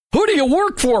Who do you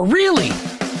work for, really?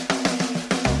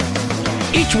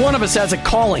 Each one of us has a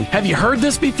calling. Have you heard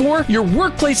this before? Your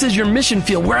workplace is your mission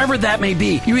field, wherever that may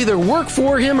be. You either work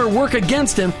for him or work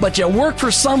against him, but you work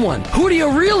for someone. Who do you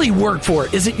really work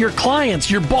for? Is it your clients,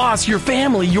 your boss, your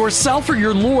family, yourself, or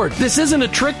your Lord? This isn't a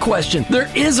trick question. There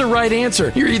is a right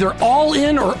answer. You're either all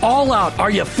in or all out.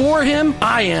 Are you for him?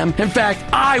 I am. In fact,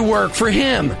 I work for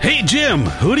him. Hey, Jim,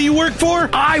 who do you work for?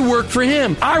 I work for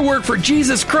him. I work for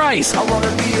Jesus Christ. I want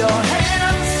to be your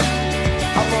hands.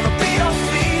 I want to be your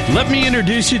feet. Let me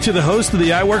introduce you to the host of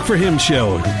the I Work For Him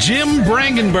show, Jim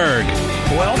Brangenberg.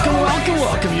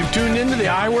 Welcome. You've tuned into the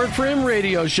I Work For Him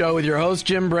radio show with your host,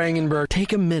 Jim Brangenberg.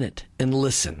 Take a minute and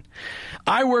listen.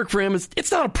 I Work For Him,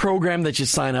 it's not a program that you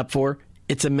sign up for.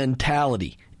 It's a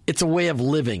mentality. It's a way of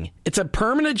living. It's a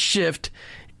permanent shift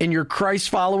in your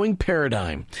Christ-following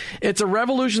paradigm. It's a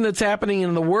revolution that's happening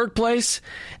in the workplace,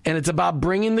 and it's about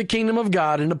bringing the kingdom of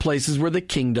God into places where the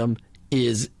kingdom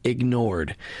is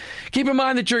ignored. Keep in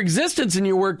mind that your existence in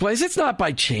your workplace, it's not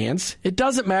by chance. It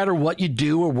doesn't matter what you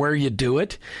do or where you do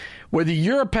it. Whether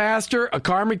you're a pastor, a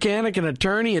car mechanic, an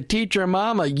attorney, a teacher, a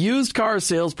mom, a used car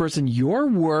salesperson, your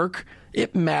work,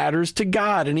 it matters to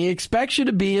God, and he expects you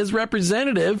to be his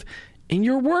representative in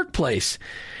your workplace.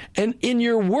 And in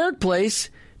your workplace,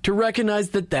 to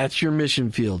recognize that that's your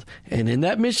mission field. And in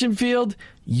that mission field,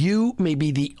 you may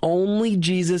be the only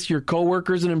Jesus your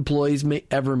coworkers and employees may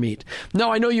ever meet.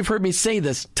 Now, I know you've heard me say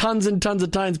this tons and tons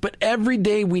of times, but every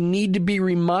day we need to be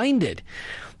reminded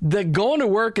that going to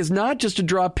work is not just to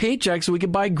draw paychecks so we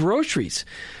can buy groceries.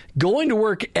 Going to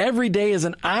work every day is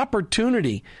an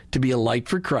opportunity to be a light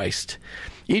for Christ.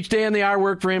 Each day on the I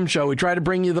Work For Him show, we try to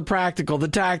bring you the practical, the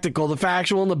tactical, the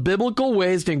factual, and the biblical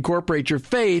ways to incorporate your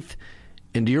faith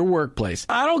into your workplace.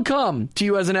 I don't come to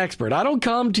you as an expert. I don't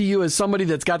come to you as somebody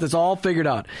that's got this all figured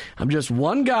out. I'm just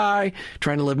one guy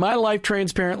trying to live my life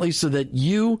transparently so that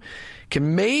you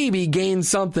can maybe gain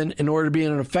something in order to be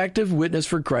an effective witness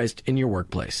for Christ in your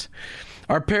workplace.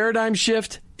 Our paradigm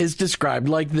shift is described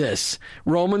like this.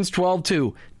 Romans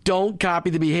 12:2. Don't copy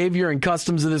the behavior and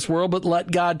customs of this world, but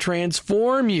let God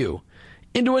transform you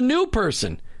into a new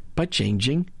person by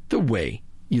changing the way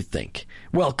you think.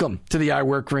 Welcome to the I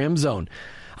Work For Him zone.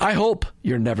 I hope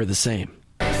you're never the same.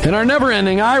 In our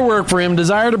never-ending I Work For Him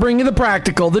desire to bring you the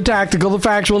practical, the tactical, the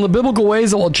factual, and the biblical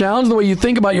ways that will challenge the way you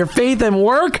think about your faith and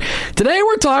work. Today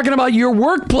we're talking about your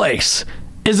workplace.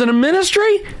 Is it a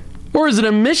ministry or is it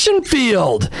a mission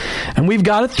field? And we've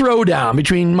got a throwdown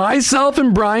between myself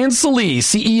and Brian Sallee,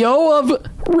 CEO of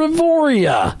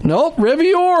Riviora.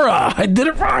 I did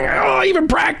it wrong. I even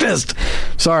practiced.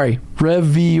 Sorry,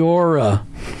 Riviora.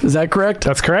 Is that correct?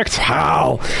 That's correct.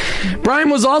 Wow. Brian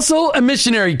was also a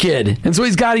missionary kid, and so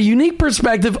he's got a unique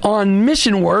perspective on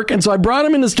mission work, and so I brought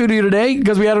him in the studio today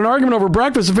because we had an argument over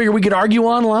breakfast and figured we could argue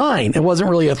online. It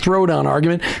wasn't really a throwdown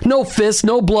argument. No fists,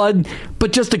 no blood,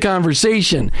 but just a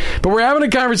conversation. But we're having a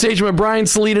conversation with Brian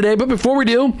Sallee today, but before we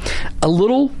do, a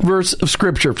little verse of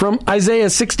scripture from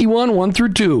Isaiah 61, 1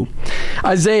 through 2.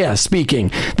 Isaiah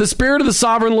speaking, "The Spirit of the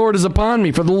Sovereign Lord is upon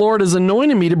me, for the Lord has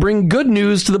anointed me to bring good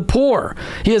news to the poor.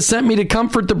 He has sent me to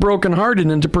comfort the brokenhearted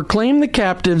and to proclaim the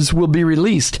captives will be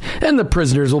released and the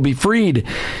prisoners will be freed.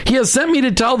 He has sent me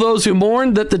to tell those who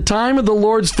mourn that the time of the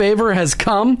Lord's favor has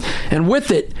come, and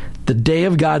with it, the day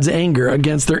of God's anger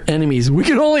against their enemies." We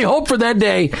can only hope for that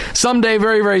day someday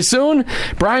very, very soon.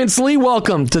 Brian Sallee,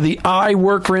 welcome to the I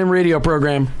Work For Him radio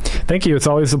program. Thank you. It's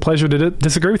always a pleasure to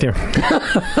disagree with you.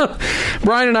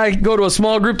 Brian and I go to a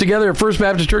small group together at First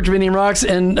Baptist Church of Indian Rocks,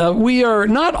 and we are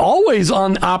not always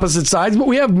on opposite sides, but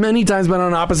we have many times been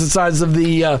on opposite sides of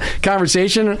the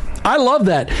conversation. I love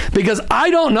that because I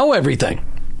don't know everything.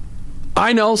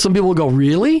 I know some people will go,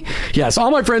 really? Yes,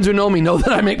 all my friends who know me know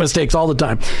that I make mistakes all the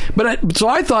time. So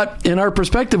I thought, in our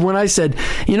perspective, when I said,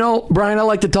 Brian, I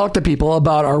like to talk to people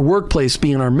about our workplace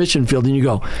being our mission field. And you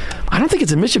go, I don't think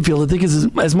it's a mission field. I think it's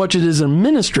as much as it is a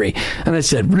ministry. And I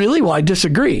said, really? Well, I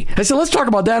disagree. I said, let's talk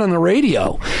about that on the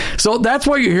radio. So that's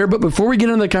why you're here. But before we get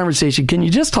into the conversation, can you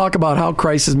just talk about how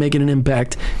Christ is making an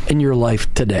impact in your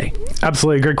life today?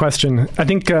 Absolutely. Great question. I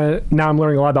think now I'm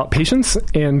learning a lot about patience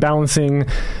and balancing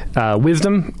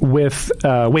wisdom with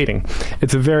waiting.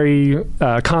 It's a very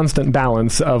constant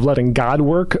balance of letting God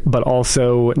work, but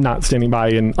also not standing by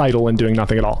and idle and doing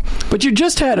nothing at all. But you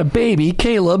just had a baby,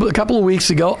 Caleb, a couple of weeks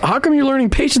ago. How come you're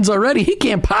learning patience already? He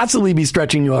can't possibly be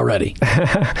stretching you already.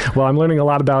 Well, I'm learning a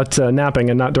lot about napping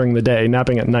and not during the day.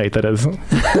 Napping at night, that is.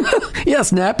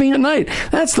 Yes, napping at night.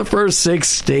 That's the first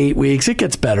 6 to 8 weeks. It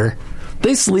gets better.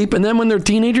 They sleep, and then when they're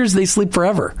teenagers, they sleep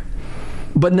forever.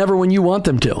 but never when you want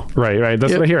them to. Right.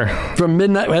 That's what I hear. From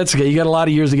midnight, that's okay. You got a lot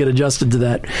of years to get adjusted to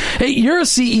that. Hey, you're a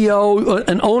CEO,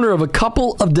 an owner of a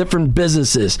couple of different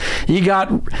businesses. You got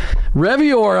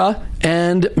Reviora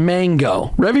and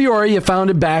Mango. Reviora you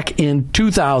founded back in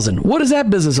 2000. What is that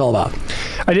business all about?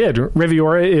 I did.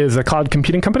 Reviora is a cloud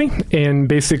computing company, and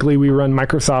basically we run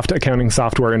Microsoft accounting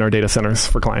software in our data centers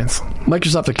for clients.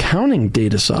 Microsoft accounting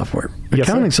data software. Yes,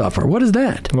 accounting sir. software. What is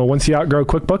that? Well, once you outgrow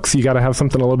QuickBooks, you got to have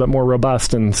something a little bit more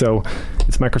robust, and so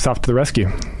it's Microsoft to the rescue.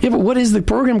 Yeah, but what is the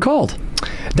program called?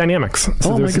 Dynamics.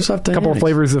 So there's Microsoft a couple of Dynamics.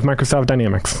 flavors of Microsoft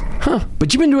Dynamics. Huh.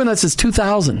 But you've been doing that since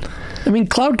 2000. I mean,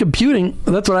 cloud computing,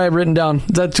 that's what I have written down. Is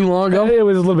that too long ago? It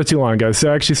was a little bit too long ago.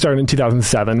 So I actually started in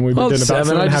 2007. We've been doing about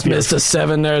 7. I just missed a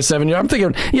 7 there, 7 years. I'm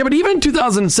thinking, yeah, but even in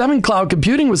 2007, cloud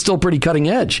computing was still pretty cutting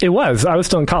edge. It was. I was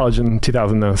still in college in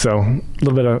 2000, though, so a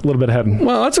little bit ahead.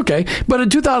 Well, that's okay. But in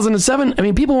 2007, I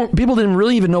mean, people didn't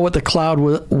really even know what the cloud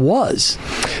was.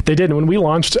 They did. When we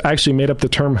launched, I actually made up the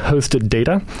term hosted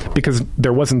data because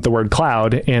there wasn't the word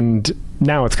cloud, and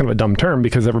now it's kind of a dumb term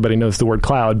because everybody knows the word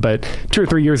cloud. But 2 or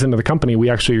 3 years into the company, we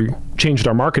actually changed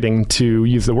our marketing to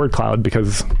use the word cloud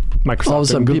because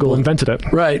Microsoft and Google invented it.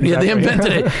 Right. Exactly. Yeah, they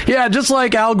invented it. Yeah, just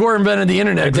like Al Gore invented the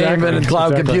internet. Exactly. They invented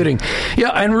cloud computing. Yeah,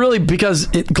 and really because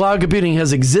cloud computing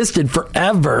has existed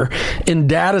forever in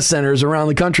data centers around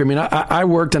the country. I mean, I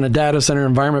worked in a data center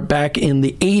environment back in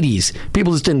the 80s.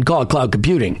 People just didn't call it cloud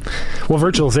computing. Well,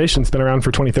 virtualization's been around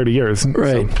for 20, 30 years.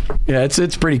 Right. So. Yeah,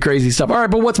 it's pretty crazy stuff. All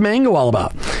right, but what's Mango all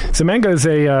about? So Mango is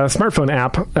a smartphone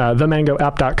app,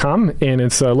 themangoapp.com, and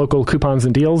it's local coupons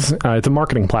and deals. It's a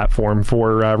marketing platform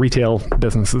for retail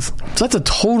businesses. So that's a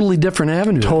totally different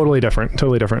avenue. Totally different.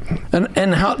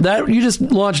 And how that you just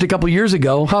launched a couple years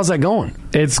ago. How's that going?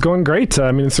 It's going great.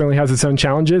 I mean, it certainly has its own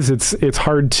challenges. It's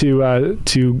hard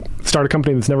to start a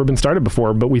company that's never been started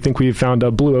before, but we think we've found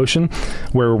a blue ocean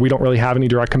where we don't really have any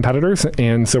direct competitors,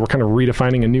 and so we're kind of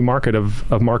redefining a new market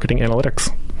of marketing analytics.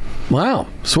 Wow,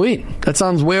 sweet. That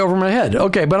sounds way over my head.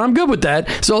 Okay, but I'm good with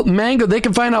that. So Mango, they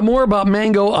can find out more about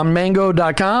Mango on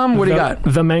mango.com. What do you got?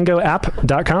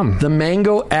 Themangoapp.com.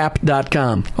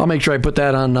 Themangoapp.com. I'll make sure I put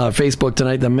that on Facebook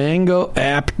tonight.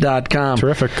 Themangoapp.com.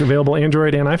 Terrific. Available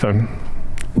Android and iPhone.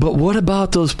 But what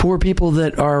about those poor people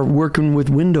that are working with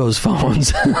Windows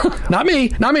phones? Not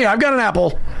me. I've got an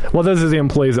Apple. Well, those are the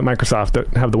employees at Microsoft that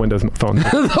have the Windows phones.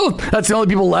 That's the only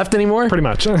people left anymore? Pretty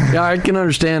much. Yeah, I can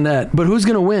understand that. But who's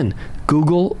going to win?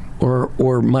 Google or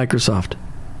Microsoft?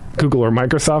 Google or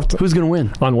Microsoft? Who's going to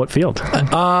win? On what field?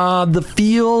 The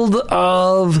field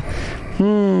of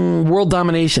world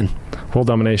domination. World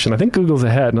domination. I think Google's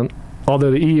ahead.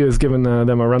 Although the EU has given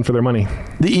them a run for their money.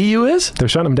 The EU is? They're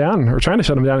shutting them down, or trying to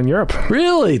shut them down in Europe.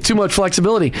 Really? Too much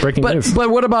flexibility. Breaking news. But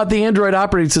what about the Android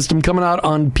operating system coming out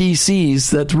on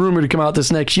PCs that's rumored to come out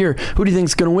this next year? Who do you think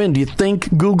is going to win? Do you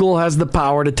think Google has the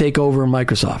power to take over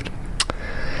Microsoft?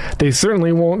 They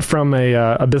certainly won't from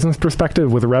a business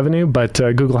perspective with revenue, but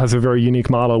Google has a very unique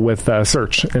model with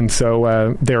search. And so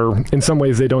in some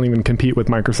ways, they don't even compete with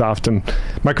Microsoft. And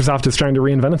Microsoft is trying to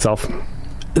reinvent itself.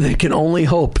 They can only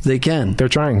hope they can. They're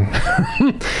trying.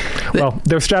 Well,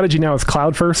 their strategy now is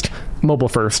cloud first, mobile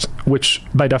first, which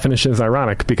by definition is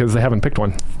ironic because they haven't picked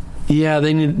one. Yeah,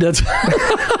 they need. That's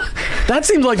that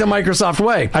seems like the Microsoft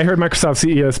way. I heard Microsoft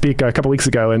CEO speak a couple weeks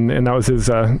ago, and that was his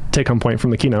take-home point from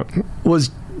the keynote. Was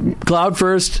cloud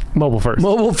first, mobile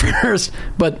first,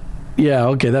 but. Yeah,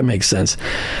 okay, that makes sense.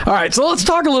 All right, so let's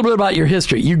talk a little bit about your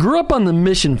history. You grew up on the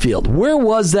mission field. Where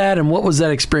was that, and what was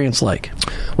that experience like?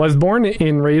 Well, I was born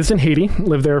and raised in Haiti,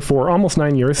 lived there for almost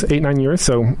 9 years, 9 years,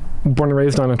 so born and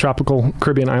raised on a tropical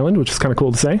Caribbean island, which is kind of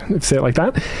cool to say, if you say it like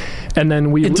that. And then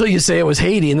Until you say it was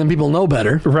Haiti, and then people know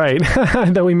better. Right.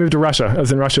 Then we moved to Russia. I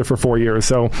was in Russia for 4 years,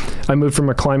 so I moved from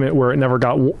a climate where it never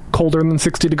got colder than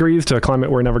 60 degrees to a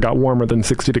climate where it never got warmer than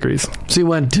 60 degrees. So you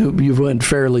went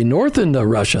fairly north into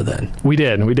Russia then? We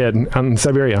did, in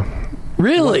Siberia.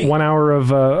 Really? 1 hour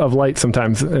of light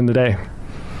sometimes in the day.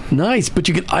 Nice, but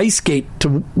you could ice skate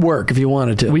to work if you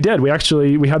wanted to. We did. We had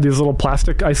these little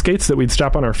plastic ice skates that we'd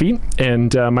strap on our feet,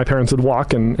 and my parents would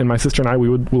walk, and my sister and I, we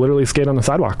would literally skate on the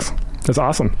sidewalks. It's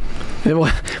awesome.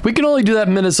 We can only do that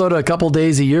in Minnesota a couple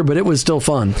days a year, but it was still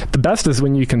fun. The best is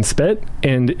when you can spit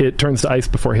and it turns to ice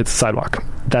before it hits the sidewalk.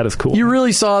 That is cool. You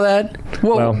really saw that?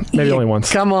 Well, maybe only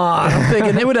once. Come on. I'm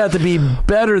thinking it would have to be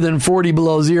better than 40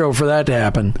 below zero for that to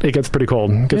happen. It gets pretty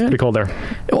cold. It gets pretty cold there.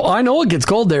 Well, I know it gets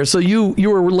cold there, so you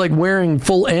were like wearing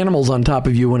full animals on top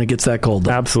of you when it gets that cold.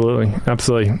 Though. Absolutely.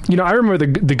 I remember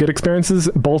the good experiences.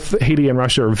 Both Haiti and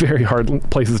Russia are very hard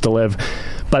places to live.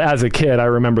 But as a kid, I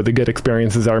remember the good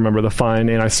experiences. I remember the fun,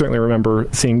 and I certainly remember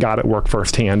seeing God at work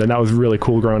firsthand, and that was really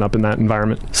cool growing up in that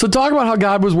environment. So talk about how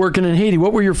God was working in Haiti.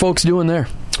 What were your folks doing there?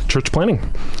 Church planning.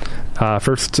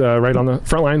 First, right on the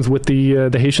front lines with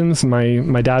the Haitians.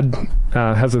 My dad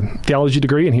has a theology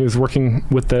degree, and he was working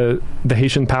with the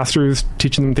Haitian pastors,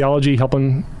 teaching them theology,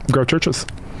 helping grow churches.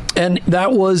 And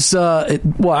that was, I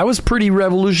was pretty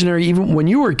revolutionary even when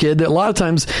you were a kid. A lot of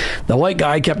times the white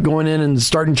guy kept going in and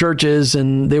starting churches,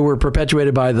 and they were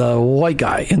perpetuated by the white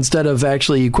guy instead of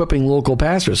actually equipping local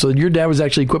pastors. So your dad was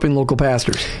actually equipping local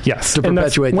pastors. Yes. To perpetuate and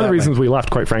that's one of the reasons we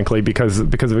left, quite frankly, because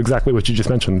of exactly what you just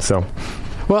mentioned. So.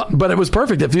 Well, but it was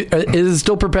perfect. Is it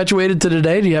still perpetuated to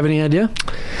today? Do you have any idea?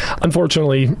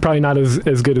 Unfortunately, probably not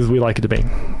as good as we like it to be.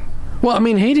 Well, I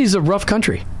mean, Haiti's a rough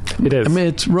country. It is. I mean,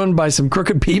 it's run by some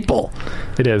crooked people.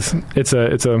 It is. It's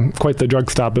a quite the drug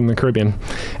stop in the Caribbean.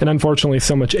 And unfortunately,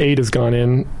 so much aid has gone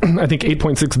in. I think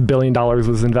 $8.6 billion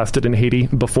was invested in Haiti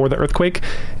before the earthquake,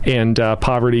 and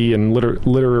poverty and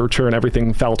literature and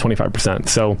everything fell 25%.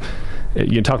 So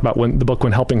you talk about when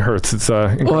Helping Hurts. It's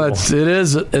incredible. Well, it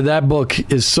is. That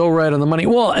book is so right on the money.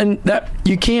 Well, and that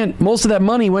you can't. Most of that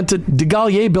money went to de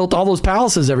Gaulle. Built all those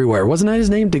palaces everywhere. Wasn't that his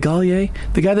name, de Gaulle?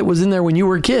 The guy that was in there when you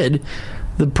were a kid.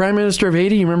 The Prime Minister of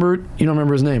Haiti, you remember? You don't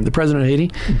remember his name? The President of Haiti?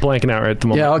 Blanking out right at the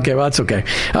moment. Yeah, okay, well, that's okay.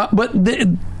 But,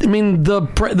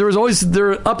 there was always,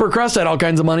 their upper crust had all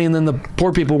kinds of money, and then the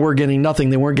poor people were getting nothing.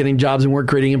 They weren't getting jobs and weren't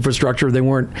creating infrastructure. They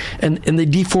weren't, and they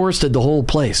deforested the whole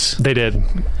place. They did.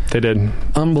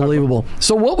 Unbelievable.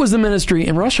 So what was the ministry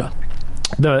in Russia?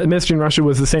 The ministry in Russia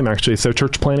was the same, actually. So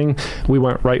church planning, we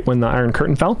went right when the Iron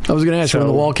Curtain fell. I was going to ask you when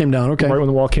the wall came down. Okay. Right when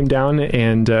the wall came down,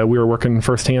 and we were working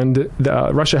firsthand.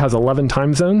 Russia has 11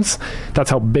 time zones. That's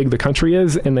how big the country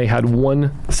is, and they had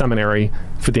one seminary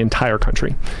for the entire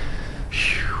country.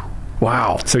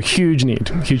 Wow. So huge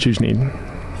need.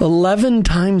 11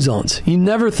 time zones. You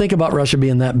never think about Russia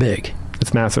being that big.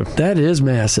 It's massive. That is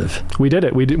massive. We did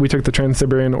it. We took the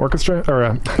Trans-Siberian Orchestra,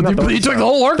 or you took the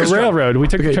whole orchestra. The railroad. We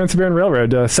took the Trans-Siberian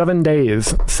Railroad. 7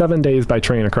 days by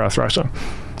train across Russia.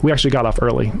 We actually got off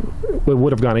early. We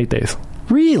would have gone 8 days.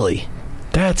 Really?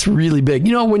 That's really big.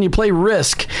 You know, when you play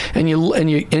Risk and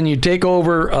you take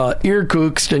over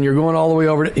Irkutsk and you're going all the way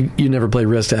over to, you never played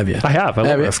Risk, have you? I have. I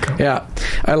love Risk. Yeah,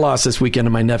 I lost this weekend to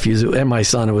my nephews and my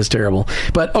son. It was terrible.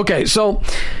 But okay, so.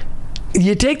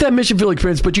 You take that mission field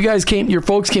experience, but your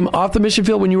folks came off the mission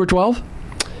field when you were 12?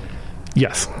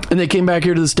 Yes. And they came back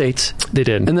here to the States? They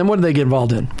did. And then what did they get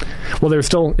involved in? Well, they were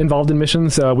still involved in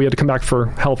missions. We had to come back for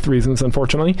health reasons,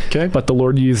 unfortunately. Okay. But the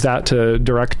Lord used that to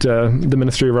direct the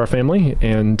ministry of our family.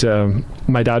 And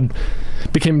my dad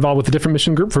became involved with a different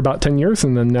mission group for about 10 years.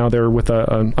 And then now they're with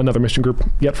another mission group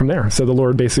yet from there. So the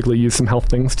Lord basically used some health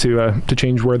things to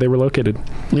change where they were located.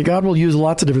 Yeah, God will use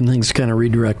lots of different things to kind of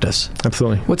redirect us.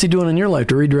 Absolutely. What's he doing in your life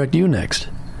to redirect you next?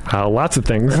 Lots of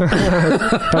things.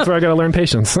 That's where I got to learn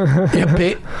patience.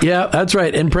 Yeah, that's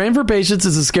right. And praying for patience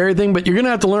is a scary thing, but you're going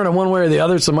to have to learn it one way or the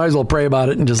other, so might as well pray about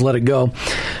it and just let it go.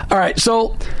 All right,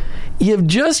 so you've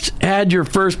just had your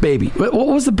first baby. What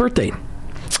was the birth date?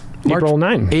 April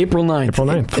 9th. April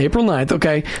 9th,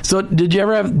 okay. So do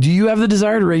you have the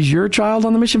desire to raise your child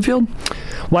on the mission field?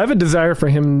 Well, I have a desire for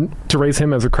him to raise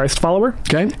him as a Christ follower,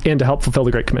 okay, and to help fulfill the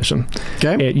Great Commission.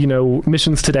 Okay. And,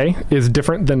 missions today is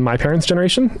different than my parents'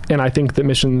 generation, and I think that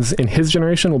missions in his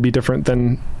generation will be different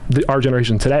than our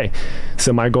generation today.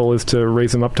 So my goal is to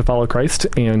raise him up to follow Christ,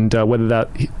 and whether that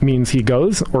means he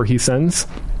goes or he sends,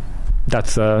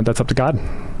 that's up to God.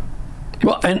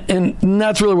 Well, and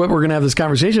that's really what we're going to have this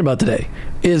conversation about today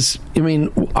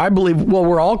I believe,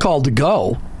 we're all called to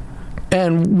go,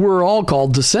 and we're all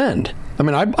called to send.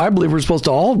 I believe we're supposed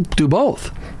to all do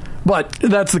both. But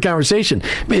that's the conversation.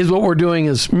 Is what we're doing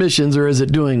is missions, or is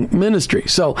it doing ministry?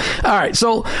 So, all right.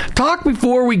 So talk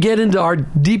before we get into our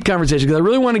deep conversation, because I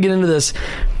really want to get into this.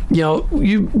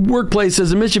 You workplace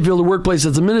as a mission field, or workplace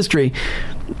as a ministry.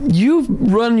 You've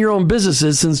run your own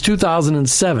businesses since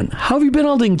 2007. How have you been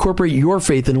able to incorporate your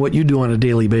faith in what you do on a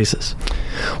daily basis?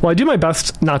 Well, I do my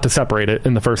best not to separate it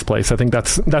in the first place. I think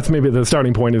that's maybe the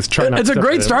starting point, is try not to separate it. It's a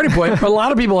great starting point. But a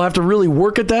lot of people have to really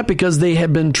work at that because they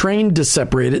have been trained to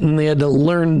separate it, and they had to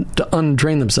learn to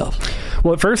untrain themselves.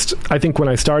 Well, at first, I think when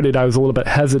I started, I was a little bit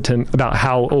hesitant about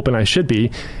how open I should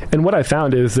be. And what I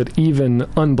found is that even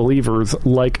unbelievers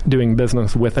like doing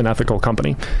business with an ethical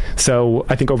company. So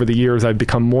I think over the years, I've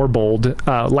become more bold.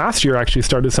 Last year, I actually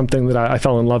started something that I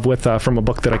fell in love with from a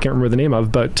book that I can't remember the name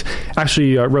of, but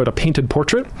actually wrote a painted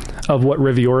portrait of what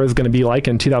Riviera is going to be like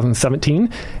in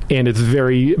 2017. And it's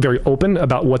very, very open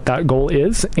about what that goal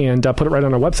is, and put it right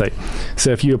on our website.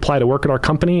 So if you apply to work at our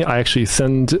company, I actually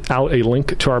send out a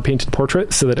link to our painted portrait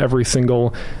portrait so that every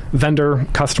single vendor,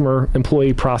 customer,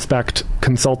 employee, prospect,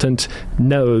 consultant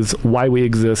knows why we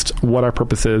exist, what our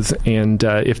purpose is, and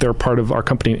if they're part of our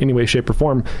company in any way, shape, or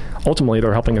form, ultimately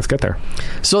they're helping us get there.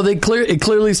 So it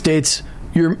clearly states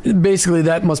basically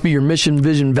that must be your mission,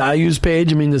 vision, values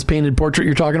page. I mean, this painted portrait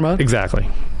you're talking about? Exactly.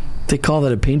 They call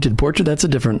that a painted portrait? That's a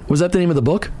different... Was that the name of the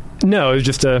book? No, it was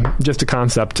just a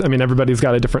concept. I mean, everybody's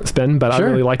got a different spin, but Sure. I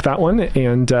really like that one,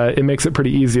 and it makes it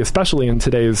pretty easy, especially in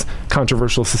today's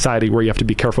controversial society where you have to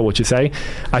be careful what you say.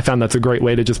 I found that's a great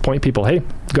way to just point people, hey,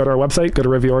 go to our website, go to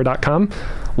Riviera.com,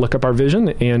 look up our vision,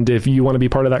 and if you want to be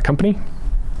part of that company,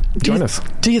 join us.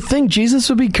 Do you think Jesus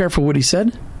would be careful what he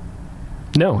said?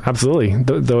 No, absolutely.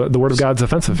 The word of God's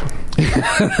offensive.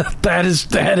 That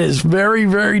is very,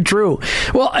 very true.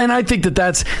 Well, and I think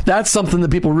that's something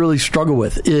that people really struggle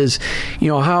with is,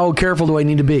 how careful do I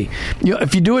need to be?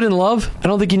 If you do it in love, I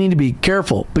don't think you need to be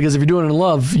careful, because if you're doing it in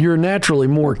love, you're naturally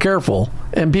more careful,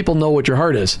 and people know what your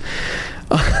heart is.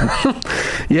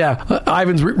 Yeah,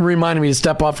 Ivan's reminding me to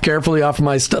step off carefully off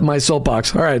my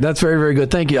soapbox. All right, that's very, very good.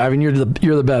 Thank you, Ivan. You're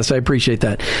the best. I appreciate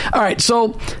that. All right,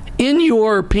 so in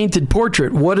your painted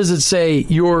portrait, what does it say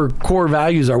your core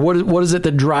values are? What is it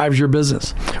that drives your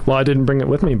business? Well, I didn't bring it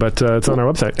with me, but it's on our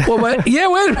website. Well, wait a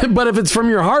minute. But if it's from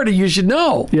your heart, you should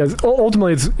know. Yes,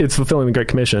 ultimately, it's fulfilling the Great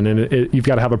Commission, and you've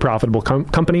got to have a profitable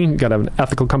company. You've got to have an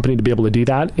ethical company to be able to do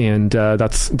that, and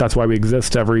that's why we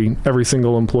exist. Every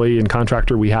single employee and contractor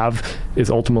we have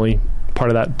is ultimately part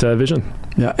of that vision.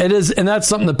 Yeah, it is, and that's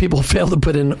something that people fail to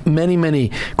put in many, many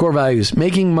core values.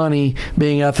 Making money,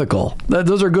 being ethical.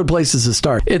 Those are good places to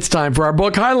start. It's time for our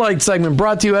book highlight segment,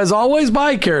 brought to you, as always,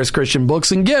 by Charis Christian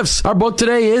Books and Gifts. Our book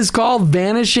today is called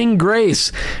Vanishing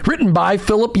Grace, written by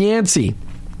Philip Yancey.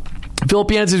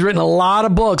 Philip Yancey's written a lot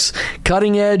of books,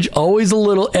 cutting edge, always a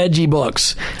little edgy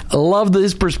books. I love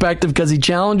this perspective because he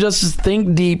challenged us to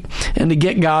think deep and to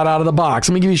get God out of the box.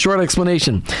 Let me give you a short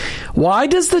explanation. Why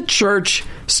does the church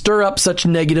stir up such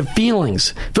negative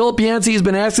feelings? Philip Yancey has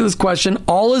been asking this question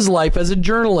all his life as a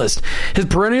journalist. His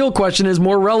perennial question is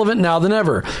more relevant now than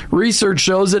ever. Research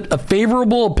shows that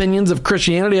favorable opinions of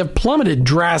Christianity have plummeted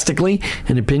drastically,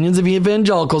 and opinions of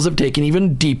evangelicals have taken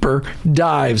even deeper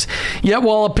dives. Yet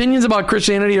while opinions about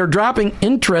Christianity are dropping,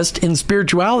 interest in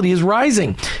spirituality is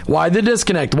rising. Why the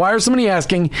disconnect? Why are so many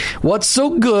asking, what's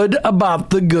so good about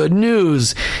the good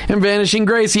news? In Vanishing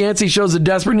Grace, Yancey shows the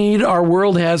desperate need our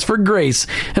world has for grace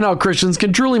and how Christians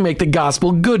can truly make the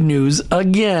gospel good news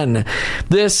again.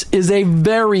 This is a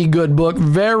very good book,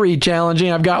 very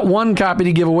challenging. I've got one copy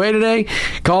to give away today.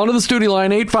 Call into the studio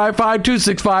line,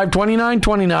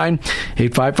 855-265-2929,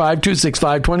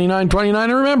 855-265-2929.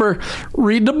 And remember,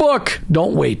 read the book.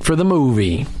 Don't wait for the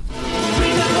movie.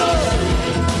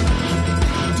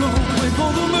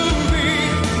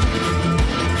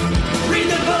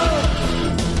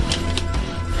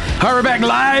 All right, we're back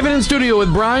live and in studio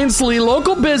with Brian Sallee,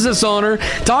 local business owner,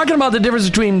 talking about the difference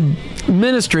between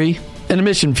ministry and a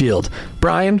mission field.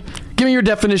 Brian, give me your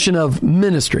definition of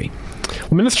ministry.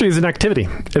 Well, ministry is an activity.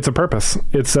 It's a purpose.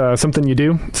 It's something you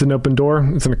do. It's an open door.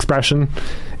 It's an expression.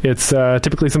 It's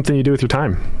typically something you do with your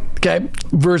time. Okay,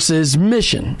 versus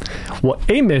mission. Well,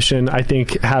 a mission, I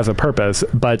think, has a purpose,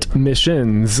 but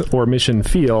missions or mission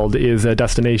field is a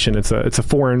destination. It's a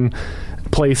foreign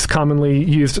place, commonly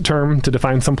used term to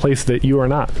define some place that you are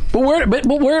not. But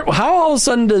where? How all of a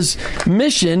sudden does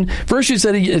mission? First, you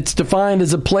said it's defined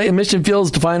as a place. A mission field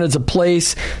is defined as a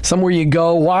place, somewhere you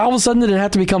go. Why all of a sudden did it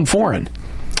have to become foreign?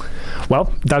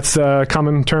 Well, that's a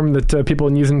common term that people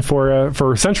have been using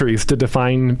for centuries to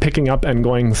define picking up and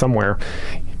going somewhere.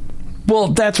 Well,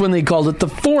 that's when they called it the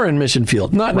foreign mission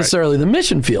field, not necessarily the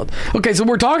mission field. Okay, so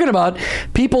we're talking about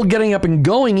people getting up and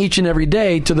going each and every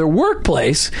day to their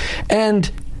workplace,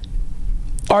 and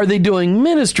are they doing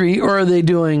ministry or are they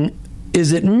doing,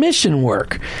 is it mission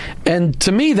work? And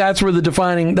to me, that's where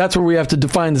we have to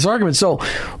define this argument. So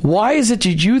why is it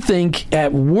that you think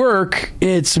at work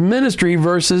it's ministry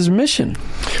versus mission?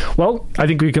 Well, I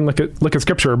think we can look at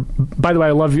Scripture. By the way,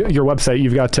 I love your website.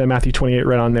 You've got Matthew 28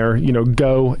 right on there.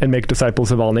 Go and make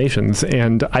disciples of all nations.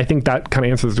 And I think that kind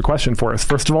of answers the question for us.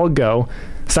 First of all, go.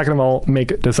 Second of all,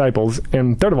 make disciples.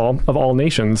 And third of all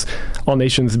nations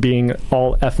being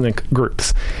all ethnic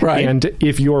groups. Right. And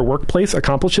if your workplace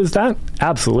accomplishes that,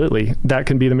 absolutely, that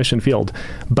can be the mission field.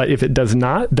 But if it does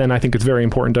not, then I think it's very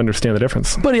important to understand the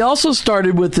difference. But he also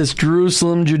started with this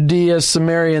Jerusalem, Judea,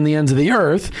 Samaria, and the ends of the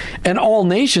earth, and all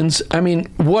nations. I mean,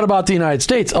 what about the United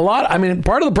States? Part of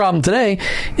the problem today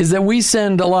is that we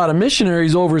send a lot of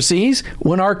missionaries overseas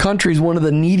when our country is one of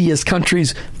the neediest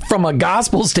countries from a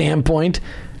gospel standpoint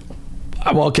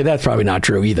Well, okay, that's probably not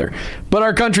true either. But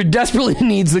our country desperately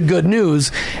needs the good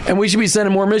news, and we should be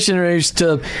sending more missionaries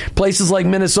to places like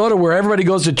Minnesota where everybody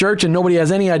goes to church and nobody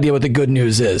has any idea what the good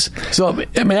news is. So,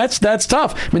 I mean, that's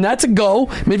tough. I mean, that's a go.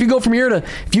 I mean, if you go from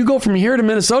here to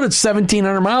Minnesota, it's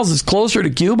 1,700 miles. It's closer to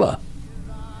Cuba.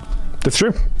 That's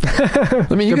true. I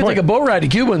mean, you can take a boat ride to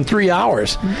Cuba in 3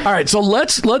 hours. All right, so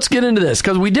let's get into this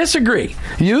because we disagree.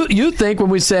 You think when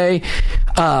we say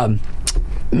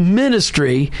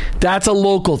ministry, that's a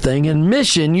local thing, and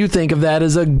mission, you think of that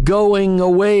as a going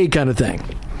away kind of thing.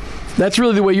 That's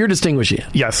really the way you're distinguishing it.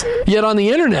 Yes. Yet on the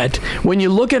internet, when you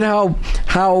look at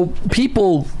how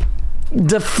people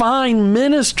define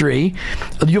ministry,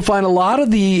 you'll find a lot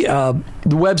of the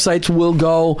websites will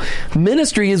go,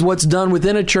 ministry is what's done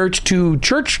within a church to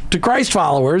Christ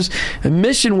followers, and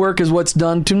mission work is what's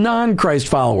done to non-Christ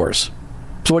followers.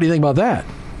 So what do you think about that?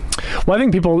 Well, I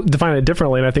think people define it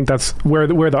differently, and I think that's where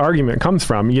the argument comes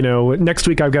from. You know, next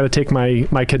week I've got to take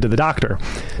my kid to the doctor.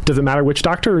 Does it matter which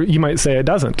doctor? You might say it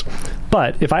doesn't.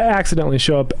 But if I accidentally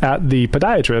show up at the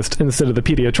podiatrist instead of the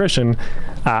pediatrician,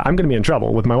 I'm going to be in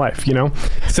trouble with my wife, you know?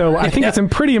 So I think it's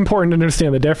pretty important to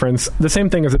understand the difference. The same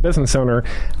thing as a business owner,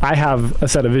 I have a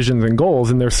set of visions and goals,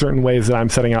 and there's certain ways that I'm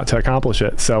setting out to accomplish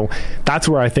it. So that's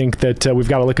where I think that we've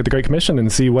got to look at the Great Commission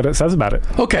and see what it says about it.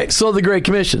 Okay, so the Great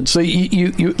Commission. So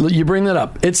you bring that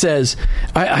up. It says,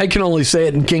 I can only say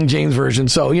it in King James Version,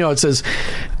 so, you know, it says,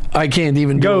 I can't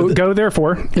even go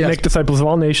therefore, make disciples of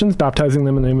all nations, baptizing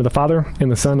them in the name of the Father, and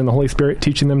the Son, and the Holy Spirit,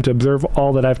 teaching them to observe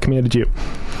all that I've commanded you.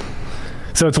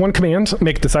 So it's one command,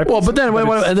 make disciples. Well, but then,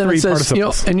 and then it says, you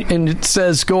know, and it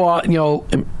says, go out, you know,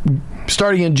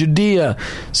 starting in Judea,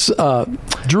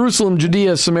 Jerusalem,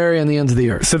 Judea, Samaria, and the ends of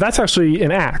the earth. So that's actually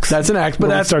in Acts. That's in Acts,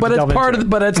 but it's part of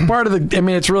the. I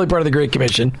mean, it's really part of the Great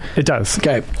Commission. It does.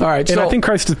 Okay, all right. And I think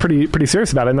Christ is pretty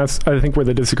serious about it, and that's I think where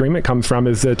the disagreement comes from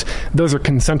is that those are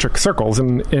concentric circles,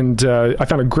 and I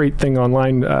found a great thing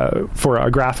online for a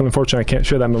graph, and unfortunately I can't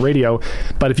share that on the radio.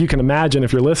 But if you can imagine,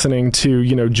 if you're listening to,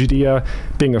 you know, Judea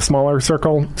being a smaller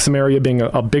circle, Samaria being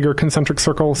a bigger concentric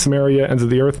circle, Samaria, ends of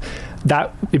the earth.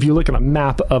 That, if you look at a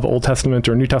map of Old Testament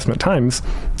or New Testament times,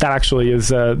 that actually is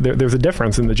there's a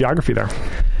difference in the geography there.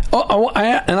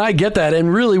 And I get that.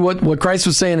 And really what Christ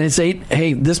was saying is,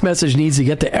 hey, this message needs to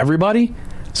get to everybody,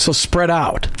 so spread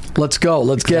out. Let's go.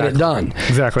 Let's get it done.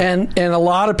 Exactly. And a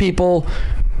lot of people...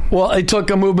 Well, it took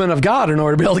a movement of God in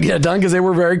order to be able to get it done because they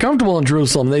were very comfortable in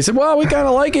Jerusalem. They said, well, we kind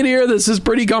of like it here. This is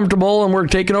pretty comfortable, and we're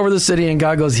taking over the city. And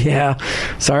God goes, yeah,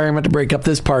 sorry, I'm going to break up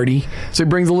this party. So he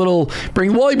brings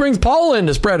he brings Paul in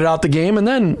to spread it out the game, and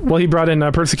then... Well, he brought in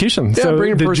persecution. Yeah, so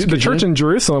the church in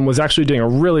Jerusalem was actually doing a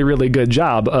really, really good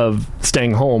job of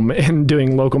staying home and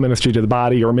doing local ministry to the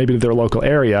body or maybe to their local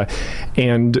area.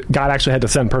 And God actually had to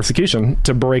send persecution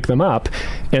to break them up.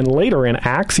 And later in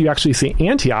Acts, you actually see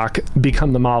Antioch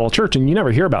become the model church, and you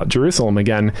never hear about Jerusalem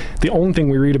again. The only thing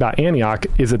we read about Antioch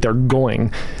is that they're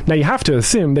going. Now, you have to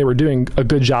assume they were doing a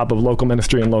good job of local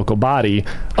ministry and local body,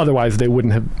 otherwise they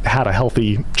wouldn't have had a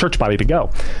healthy church body to go.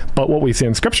 But what we see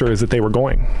in Scripture is that they were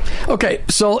going. Okay,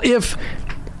 so and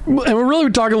we're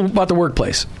really talking about the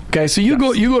workplace. Okay, so you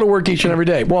go to work each and every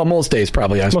day. Well, most days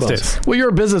probably, I suppose. Most days. Well, you're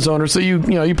a business owner, so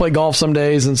you play golf some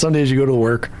days, and some days you go to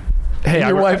work. Hey,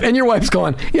 your wife's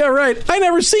going, yeah, right. I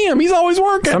never see him. He's always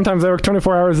working. Sometimes I work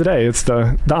 24 hours a day. It's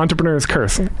the entrepreneur's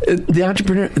curse. The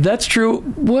entrepreneur, that's true.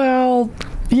 Well,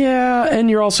 yeah, and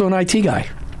you're also an IT guy.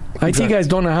 IT guys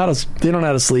don't know how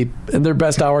to sleep, and their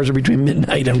best hours are between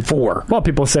midnight and 4. Well,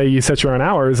 people say you set your own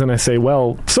hours, and I say,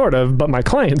 well, sort of, but my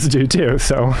clients do too.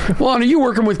 So, well, and are you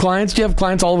working with clients? Do you have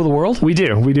clients all over the world? We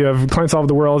do. We do have clients all over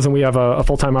the world, and we have a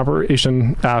full-time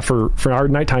operation for our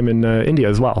nighttime in India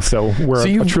as well. So we're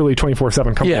a truly 24/7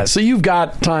 company. Yeah. So you've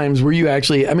got times where you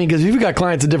actually, because you've got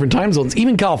clients in different time zones.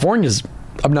 Even California's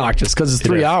obnoxious because it's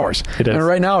 3 hours. It is. And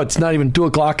right now it's not even 2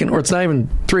 o'clock, or it's not even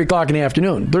 3 o'clock in the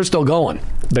afternoon. They're still going.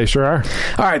 They sure are.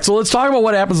 All right, so let's talk about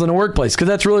what happens in the workplace, because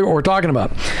that's really what we're talking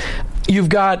about. You've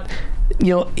got,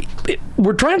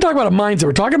 we're trying to talk about a mindset.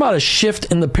 We're talking about a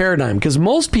shift in the paradigm, because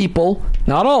most people,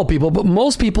 not all people, but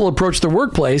most people approach their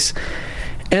workplace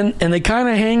and they kind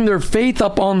of hang their faith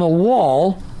up on the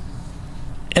wall,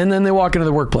 and then they walk into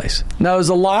the workplace. Now, there's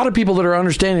a lot of people that are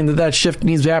understanding that shift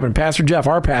needs to happen. Pastor Jeff,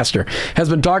 our pastor, has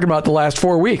been talking about the last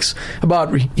 4 weeks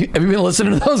about. Have you been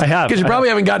listening to those? I have. Because you probably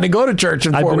haven't gotten to go to church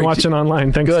in 4 weeks. I've been watching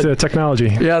online, thanks to technology.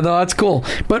 Yeah, no, that's cool.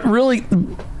 But really,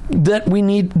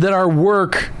 that our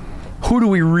work, who do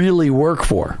we really work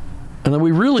for? and that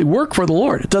we really work for the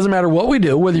Lord. It doesn't matter what we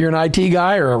do, whether you're an IT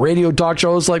guy or a radio talk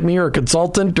show host like me or a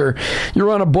consultant, or you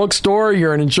run a bookstore,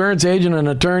 you're an insurance agent, an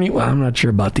attorney. Well, I'm not sure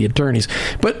about the attorneys,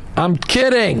 but I'm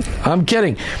kidding.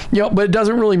 But it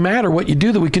doesn't really matter what you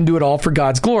do, that we can do it all for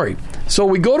God's glory. So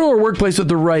we go to our workplace with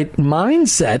the right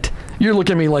mindset. You're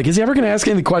looking at me like, is he ever going to ask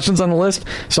any of the questions on the list?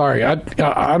 Sorry, I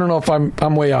don't know if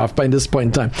I'm way off by this point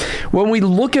in time. When we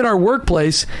look at our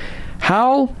workplace,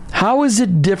 how is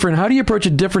it different? How do you approach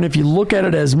it different if you look at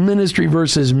it as ministry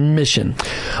versus mission?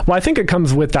 Well, I think it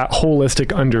comes with that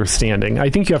holistic understanding. I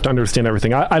think you have to understand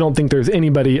everything. I don't think there's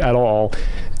anybody at all,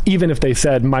 even if they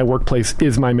said my workplace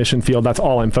is my mission field, that's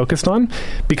all I'm focused on,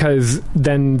 because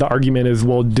then the argument is,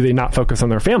 well, do they not focus on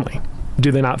their family? Do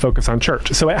they not focus on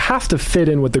church? So it has to fit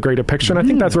in with the greater picture. And I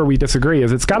think that's where we disagree,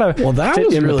 is it's got to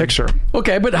fit in the picture.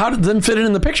 Okay, but how did them fit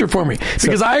in the picture for me?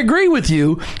 Because I agree with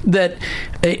you that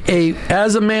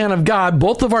as a man of God,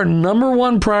 both of our number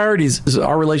one priorities is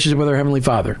our relationship with our Heavenly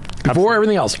Father. Before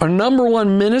everything else, our number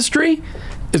one ministry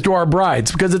is to our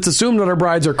brides, because it's assumed that our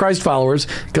brides are Christ followers,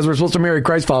 because we're supposed to marry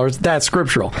Christ followers. That's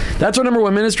scriptural. That's our number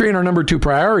one ministry and our number two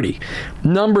priority.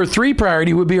 Number three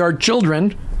priority would be our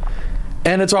children.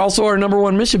 And it's also our number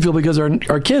one mission field, because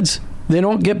our kids, they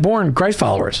don't get born Christ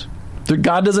followers.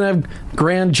 God doesn't have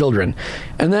grandchildren.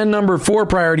 And then number four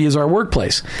priority is our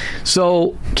workplace.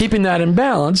 So keeping that in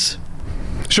balance.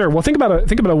 Sure. Well, think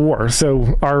about a war.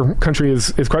 So our country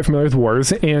is quite familiar with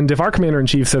wars, and if our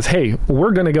commander-in-chief says, "Hey,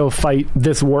 we're going to go fight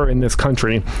this war in this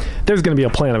country," there's going to be a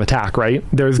plan of attack, right?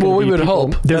 We would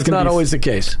hope. That's not always the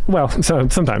case. Well, so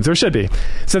sometimes there should be.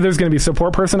 So there's going to be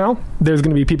support personnel. There's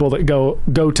going to be people that go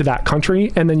to that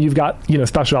country, and then you've got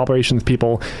special operations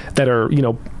people that are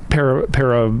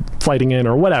para flighting in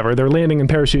or whatever. They're landing in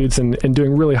parachutes and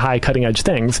doing really high cutting edge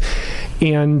things.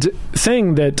 And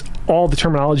saying that all the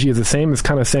terminology is the same is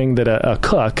kind of saying that a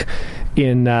cook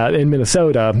in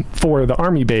Minnesota for the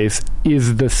Army base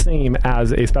is the same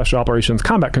as a special operations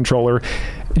combat controller.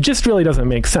 It just really doesn't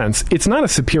make sense. It's not a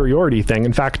superiority thing.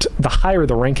 In fact, the higher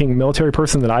the ranking military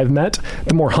person that I've met,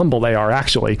 the more humble they are,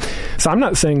 actually. So I'm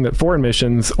not saying that foreign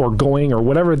missions or going or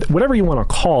whatever you want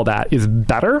to call that is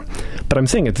better, but I'm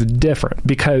saying it's different,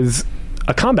 because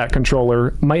a combat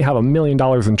controller might have $1 million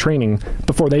in training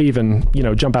before they even,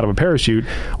 jump out of a parachute,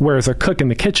 whereas a cook in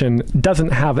the kitchen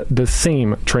doesn't have the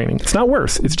same training. It's not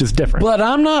worse. It's just different. But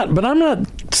I'm not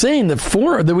saying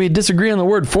that we disagree on the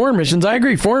word foreign missions. I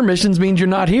agree. Foreign missions means you're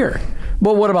not here.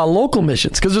 But what about local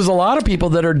missions? Because there's a lot of people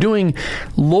that are doing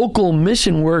local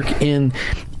mission work in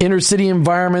inner city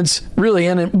environments, really.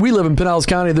 And we live in Pinellas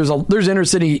County. There's inner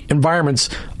city environments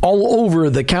all over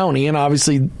the county, and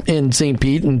obviously in St.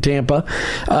 Pete and Tampa.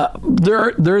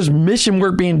 There's mission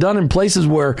work being done in places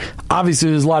where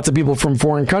obviously there's lots of people from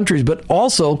foreign countries, but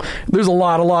also there's a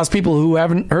lot of lost people who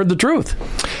haven't heard the truth.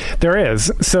 There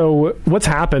is. So what's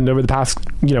happened over the past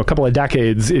couple of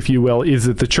decades, if you will, is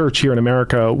that the church here in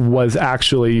America was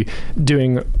actually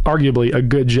doing arguably a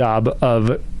good job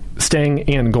of staying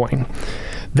and going.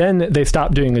 Then they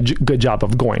stopped doing a good job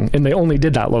of going, and they only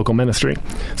did that local ministry.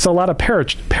 So a lot of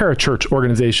parachurch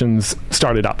organizations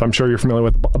started up. I'm sure you're familiar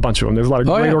with a bunch of them. There's a lot of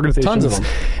great organizations. Tons of them.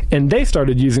 And they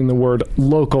started using the word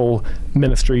local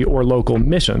ministry or local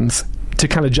missions to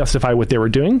kind of justify what they were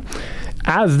doing.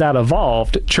 As that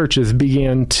evolved, churches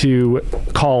began to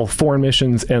call foreign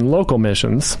missions and local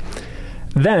missions.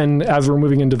 Then, as we're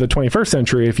moving into the 21st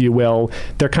century, if you will,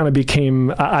 there kind of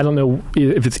became, I don't know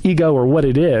if it's ego or what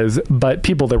it is, but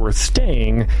people that were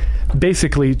staying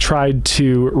basically tried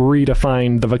to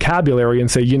redefine the vocabulary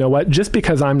and say, you know what, just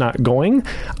because I'm not going,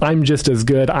 I'm just as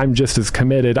good, I'm just as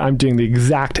committed, I'm doing the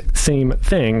exact same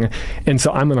thing, and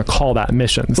so I'm going to call that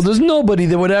missions. Well, there's nobody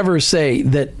that would ever say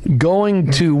that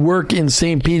going to work in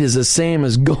St. Pete is the same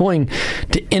as going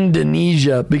to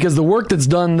Indonesia, because the work that's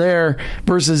done there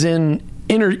versus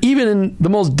even in the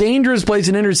most dangerous place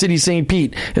in inner city St.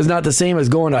 Pete is not the same as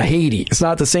going to Haiti. It's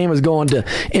not the same as going to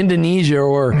Indonesia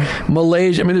or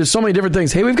Malaysia. I mean, there's so many different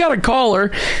things. Hey, we've got a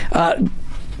caller.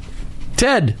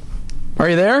 Ted, are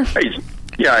you there? Hey,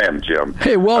 yeah, I am, Jim.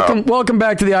 Hey, welcome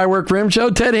back to the I Work for Him show.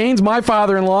 Ted Haynes, my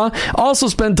father-in-law, also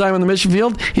spent time on the mission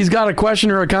field. He's got a question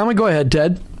or a comment. Go ahead,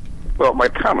 Ted. Well, my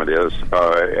comment is,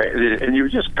 and you were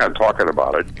just kind of talking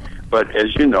about it, but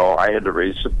as you know, I had to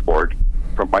raise support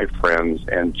from my friends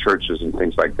and churches and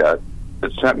things like that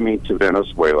sent me to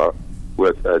Venezuela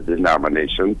with a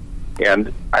denomination,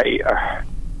 and I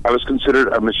was considered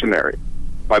a missionary.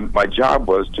 My job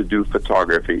was to do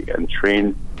photography and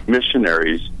train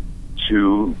missionaries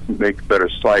to make better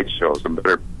slideshows and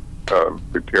better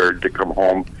prepared to come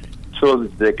home so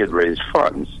that they could raise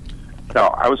funds. Now,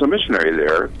 I was a missionary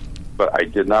there, but I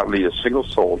did not lead a single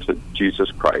soul to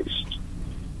Jesus Christ.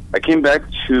 I came back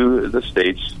to the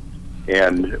States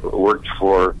and worked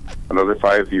for another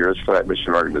 5 years for that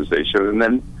mission organization, and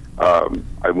then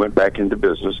I went back into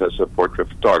business as a portrait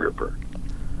photographer.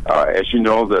 As you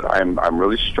know, that I'm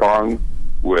really strong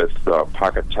with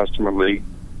Pocket Testament League.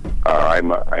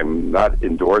 I'm not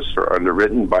endorsed or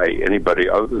underwritten by anybody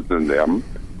other than them,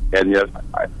 and yet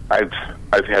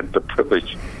I've had the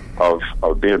privilege of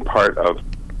being part of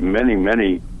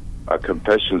many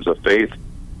confessions of faith,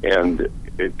 and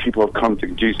people have come to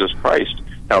Jesus Christ.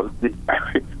 Now,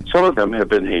 some of them have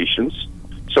been Haitians,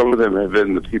 some of them have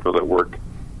been the people that work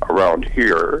around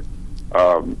here.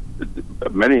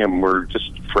 Many of them were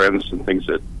just friends and things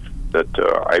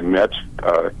that I met.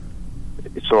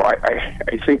 So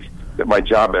I think that my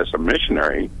job as a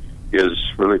missionary is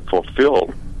really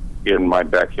fulfilled in my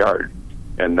backyard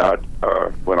and not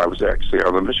when I was actually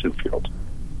on the mission field.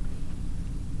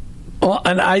 Well,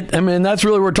 and I mean, that's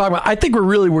really what we're talking about. I think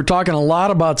we're talking a lot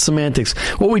about semantics.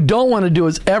 What we don't want to do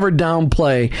is ever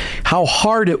downplay how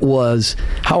hard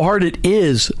it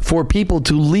is for people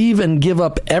to leave and give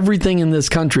up everything in this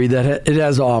country that it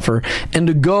has to offer and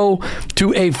to go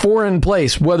to a foreign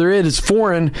place, whether it is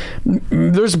foreign.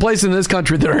 There's a place in this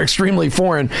country that are extremely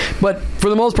foreign, but for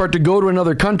the most part, to go to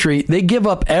another country, they give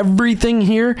up everything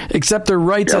here except their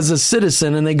rights as a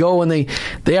citizen, and they go and they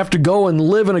have to go and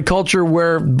live in a culture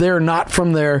where they're not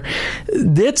from there.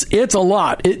 It's a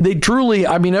lot. They truly,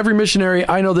 I mean, every missionary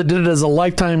I know that did it as a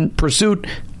lifetime pursuit,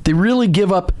 they really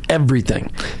give up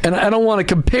everything. And I don't want to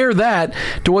compare that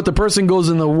to what the person goes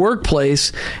in the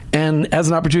workplace and has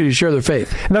an opportunity to share their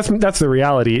faith. And that's the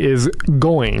reality, is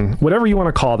going, whatever you want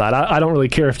to call that. I don't really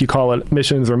care if you call it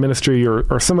missions or ministry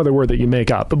or some other word that you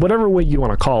make up, but whatever way you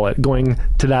want to call it, going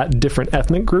to that different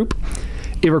ethnic group,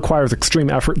 it requires extreme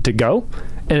effort to go,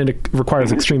 and it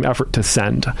requires extreme effort to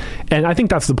send. And I think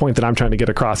that's the point that I'm trying to get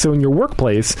across. So in your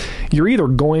workplace, you're either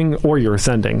going or you're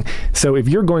sending. So if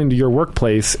you're going to your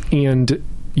workplace and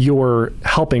you're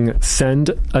helping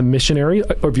send a missionary,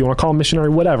 or if you want to call a missionary,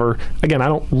 whatever, again, I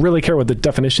don't really care what the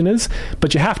definition is,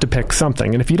 but you have to pick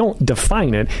something. And if you don't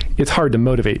define it, it's hard to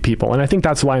motivate people. And I think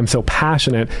that's why I'm so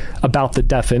passionate about the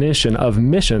definition of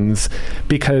missions,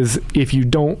 because if you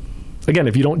don't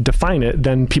define it,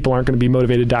 then people aren't going to be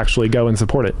motivated to actually go and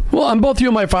support it. Well, and both you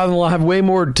and my father-in-law have way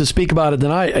more to speak about it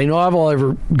than I know. I've all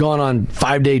ever gone on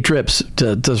 5-day trips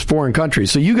to foreign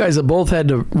countries. So you guys have both had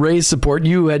to raise support.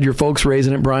 You had your folks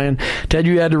raising it, Brian. Ted,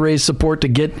 you had to raise support to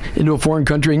get into a foreign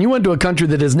country. And you went to a country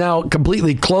that is now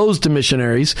completely closed to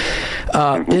missionaries.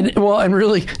 And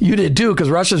really, you did too, because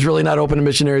Russia's really not open to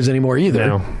missionaries anymore either.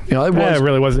 No. It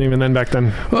really wasn't even then back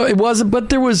then. Well, it wasn't, but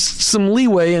there was some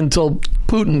leeway until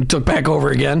Putin took back over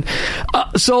again.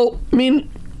 So, I mean,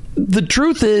 the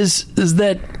truth is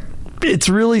that it's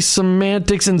really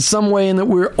semantics in some way, in that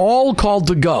we're all called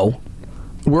to go.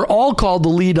 We're all called to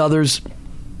lead others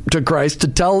to Christ,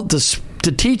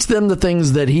 to teach them the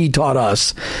things that he taught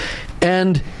us.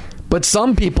 But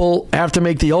some people have to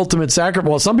make the ultimate sacrifice.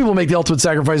 Well, some people make the ultimate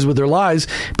sacrifices with their lives,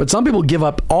 but some people give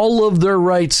up all of their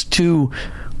rights to,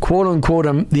 quote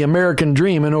unquote, the American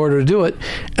dream in order to do it.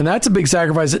 And that's a big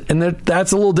sacrifice. And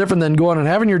that's a little different than going and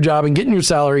having your job and getting your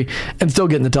salary and still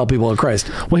getting to tell people of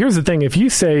Christ. Well, here's the thing. If you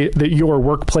say that your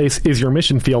workplace is your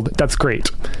mission field, that's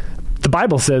great. The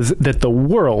Bible says that the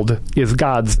world is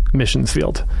God's missions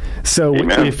field. So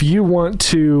Amen. If you want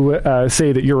to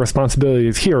say that your responsibility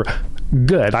is here,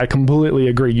 good. I completely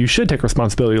agree. You should take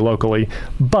responsibility locally,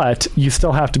 but you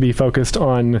still have to be focused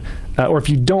on, or if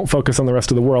you don't focus on the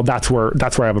rest of the world, that's where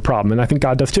I have a problem. And I think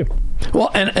God does too.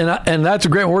 Well, and that's a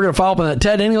great one. We're going to follow up on that.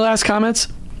 Ted, any last comments?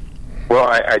 Well,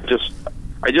 I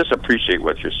just appreciate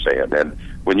what you're saying. And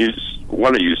when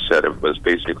one of you said it was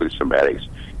basically semantics,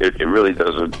 it really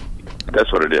doesn't.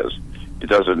 That's what it is. It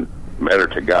doesn't matter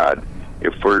to God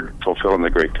if we're fulfilling the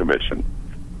Great Commission.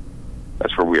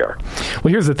 That's where we are.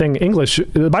 Well, here's the thing.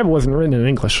 The Bible wasn't written in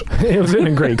English. It was written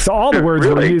in Greek. So all the words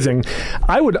Really? we're using,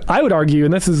 I would argue,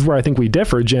 and this is where I think we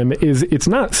differ, Jim, is it's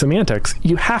not semantics.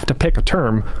 You have to pick a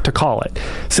term to call it.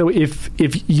 So if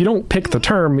you don't pick the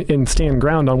term and stand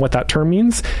ground on what that term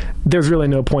means, there's really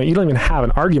no point. You don't even have an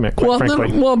argument, quite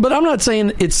frankly. But I'm not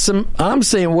saying it's I'm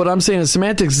saying what I'm saying is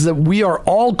semantics is that we are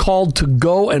all called to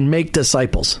go and make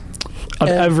disciples. Of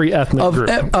every ethnic group.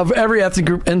 Of every ethnic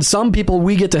group. And some people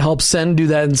we get to help send do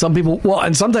that. And some people,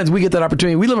 and sometimes we get that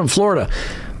opportunity. We live in Florida.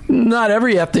 Not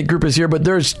every ethnic group is here, but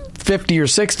there's 50 or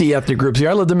 60 ethnic groups here.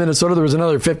 I lived in Minnesota. There was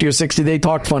another 50 or 60. They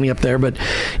talked funny up there, but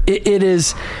it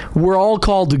is, we're all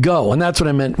called to go. And that's what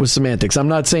I meant with semantics. I'm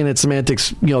not saying it's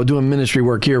semantics, doing ministry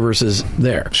work here versus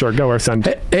there. Sure, go our son.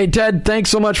 Hey, Ted, thanks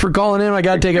so much for calling in. I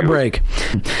got to take a break.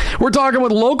 We're talking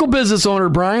with local business owner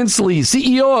Brian Sallee,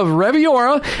 CEO of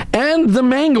Reviora and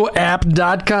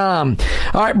themangoapp.com.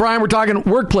 All right, Brian, we're talking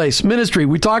workplace, ministry.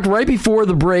 We talked right before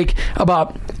the break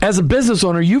about, as a business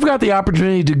owner, you've got the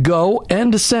opportunity to go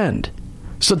and to send.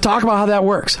 So talk about how that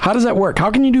works. How does that work? How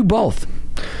can you do both?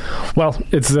 Well,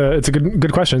 it's a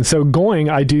good question. So going,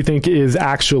 I do think, is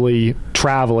actually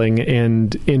traveling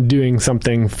and in doing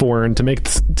something foreign to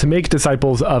make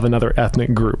disciples of another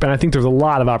ethnic group. And I think there's a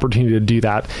lot of opportunity to do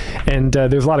that. And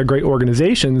there's a lot of great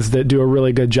organizations that do a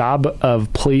really good job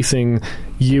of placing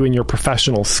you and your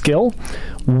professional skill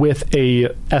with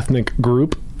a ethnic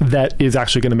group that is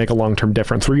actually going to make a long-term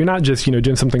difference, where you're not just,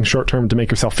 doing something short-term to make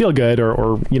yourself feel good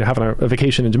or having a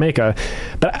vacation in Jamaica,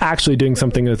 but actually doing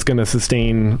something that's going to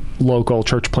sustain local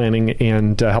church planning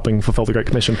and helping fulfill the Great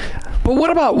Commission. But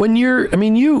what about when you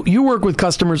work with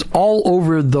customers all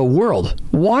over the world.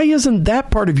 Why isn't that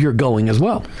part of your going as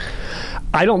well?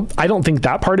 I don't think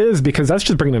that part is, because that's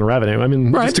just bringing in revenue. I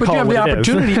mean, right, just to but call you have it the what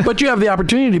opportunity. it is. But you have the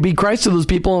opportunity to be Christ to those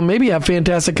people and maybe have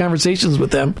fantastic conversations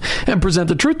with them and present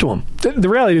the truth to them. The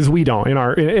reality is we don't.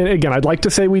 And again, I'd like to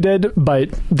say we did, but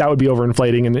that would be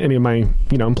overinflating, and any of my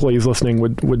employees listening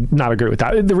would not agree with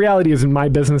that. The reality is, in my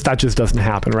business, that just doesn't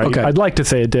happen, right? Okay. I'd like to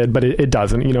say it did, but it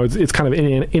doesn't. It's kind of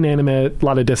inanimate, a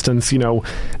lot of distance.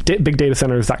 Big data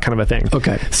centers, that kind of a thing.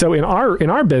 Okay. So in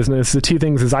our business, the two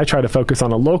things is I try to focus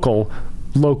on a local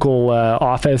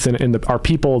office and the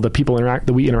people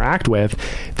that we interact with.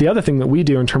 The other thing that we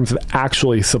do in terms of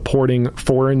actually supporting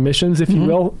foreign missions, if you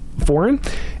will,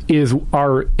 is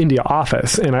our India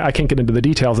office. And I can't get into the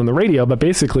details on the radio, but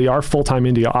basically our full-time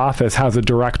India office has a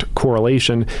direct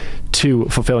correlation to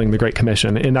fulfilling the Great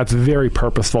Commission. And that's very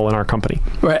purposeful in our company.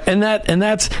 Right. And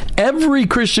that's every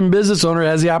Christian business owner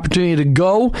has the opportunity to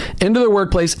go into their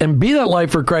workplace and be that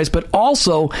light for Christ, but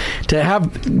also to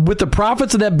have, with the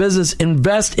profits of that business,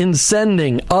 invest in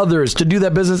sending others to do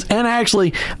that business. And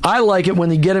actually, I like it when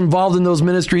they get involved in those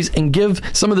ministries and give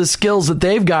some of the skills that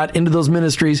they've got into those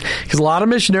ministries, because a lot of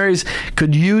missionaries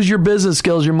could use your business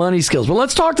skills, your money skills. But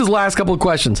let's talk this last couple of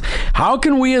questions. How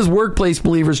can we as workplace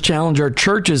believers challenge our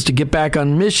churches to get back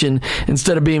on mission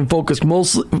instead of being focused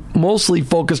mostly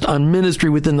focused on ministry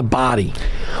within the body?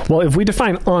 Well, if we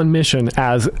define on mission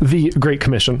as the Great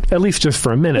Commission, at least just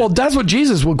for a minute. Well, that's what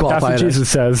Jesus would qualify. That's what Jesus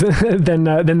says. then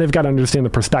they've got to understand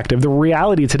the perspective. The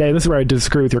reality today, this is where I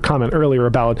disagree with your comment earlier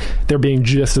about there being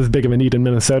just as big of a need in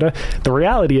Minnesota. The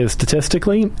reality is,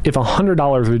 statistically, if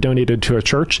 $100 are donated to a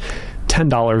church,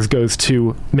 $10 goes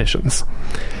to missions.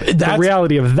 The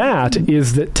reality of that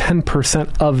is that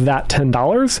 10% of that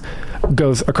 $10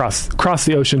 goes across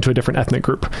the ocean to a different ethnic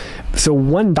group. So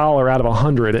 $1 out of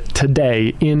 100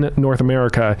 today in North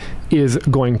America is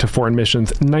going to foreign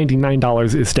missions.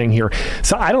 $99 is staying here.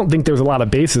 So I don't think there's a lot of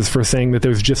basis for saying that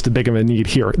there's just as big of a need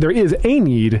here. There is a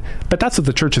need, but that's what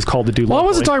the church is called to do. Well, locally. I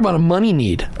wasn't talking about a money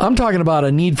need. I'm talking about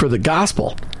a need for the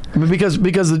gospel. I mean, because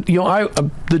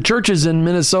the churches in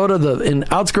Minnesota, in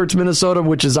outskirts Minnesota,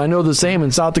 which is, I know, the same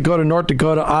in South Dakota, North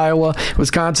Dakota, Iowa,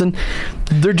 Wisconsin,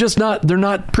 they're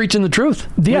not preaching the truth.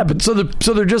 Yeah, but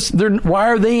why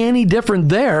are they any different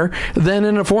there than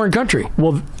in a foreign country?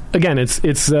 Well, again, it's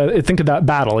think of that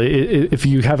battle. If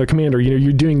you have a commander,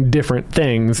 you're doing different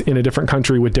things in a different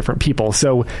country with different people.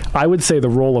 So I would say the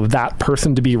role of that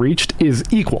person to be reached is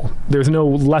equal. There's no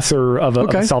lesser of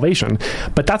a salvation,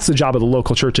 but that's the job of the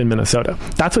local church in Minnesota.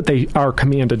 That's what they are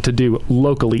commanded to do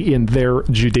locally in their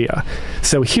Judea.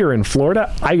 So here in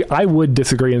Florida, I would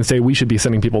disagree and say we should be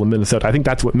sending people to Minnesota. I think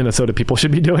that's what Minnesota people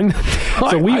should be doing.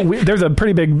 So there's a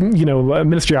pretty big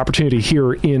ministry opportunity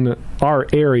here in our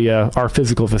area, our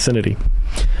physical vicinity.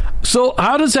 So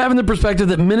how does having the perspective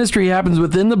that ministry happens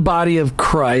within the body of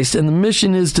Christ and the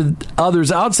mission is to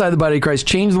others outside the body of Christ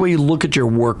change the way you look at your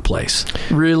workplace?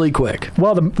 Really quick.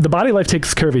 Well, the body life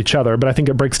takes care of each other, but I think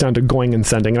it breaks down to going and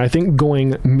sending. And I think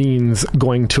going means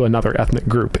going to another ethnic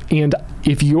group. And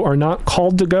if you are not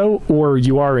called to go, or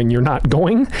you are and you're not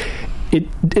going, it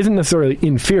isn't necessarily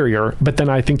inferior, but then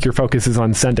I think your focus is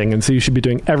on sending. And so you should be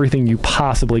doing everything you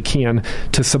possibly can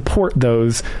to support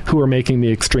those who are making the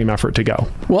extreme effort to go.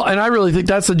 Well, and I really think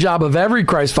that's the job of every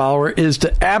Christ follower, is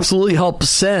to absolutely help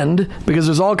send, because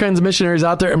there's all kinds of missionaries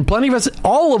out there, and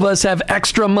all of us have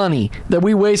extra money that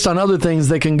we waste on other things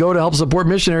that can go to help support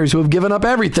missionaries who have given up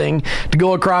everything to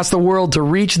go across the world to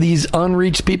reach these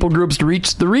unreached people groups, to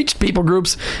reach the reached people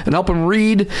groups and help them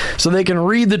read so they can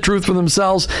read the truth for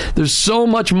themselves. There's so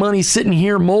much money sitting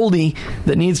here moldy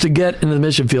that needs to get into the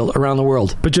mission field around the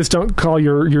world. But just don't call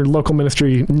your local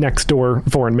ministry next door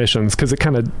foreign missions, because it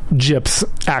kind of gyps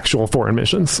actual foreign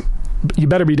missions. You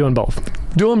better be doing both.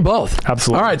 Doing both.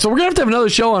 Absolutely. All right, so we're going to have another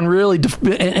show on really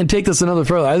and take this another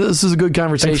further. This is a good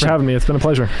conversation. Thanks for having me. It's been a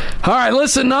pleasure. All right,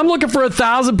 listen, I'm looking for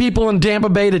 1,000 people in Tampa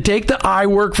Bay to take the I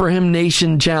Work for Him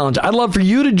Nation Challenge. I'd love for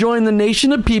you to join the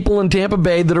nation of people in Tampa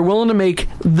Bay that are willing to make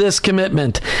this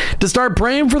commitment, to start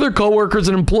praying for their coworkers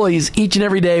and employees each and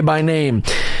every day by name,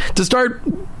 to start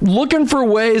looking for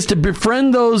ways to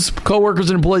befriend those coworkers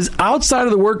and employees outside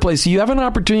of the workplace so you have an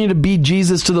opportunity to be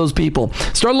Jesus to those people.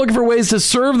 Start looking for ways to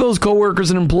serve those coworkers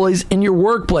and employees in your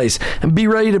workplace, and be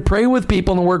ready to pray with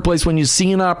people in the workplace when you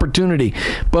see an opportunity.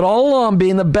 But all along,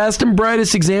 being the best and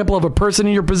brightest example of a person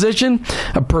in your position,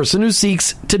 a person who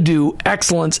seeks to do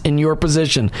excellence in your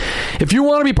position. If you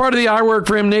want to be part of the I Work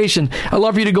for Him Nation, I'd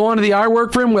love for you to go onto the I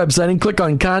Work for Him website and click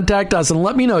on Contact Us and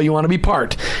let me know you want to be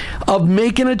part of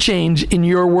making a change in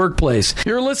your workplace.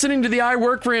 You're listening to the I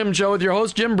Work for Him show with your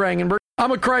host, Jim Brangenberg.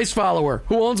 I'm a Christ follower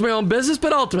who owns my own business,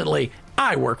 but ultimately,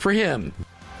 I work for Him.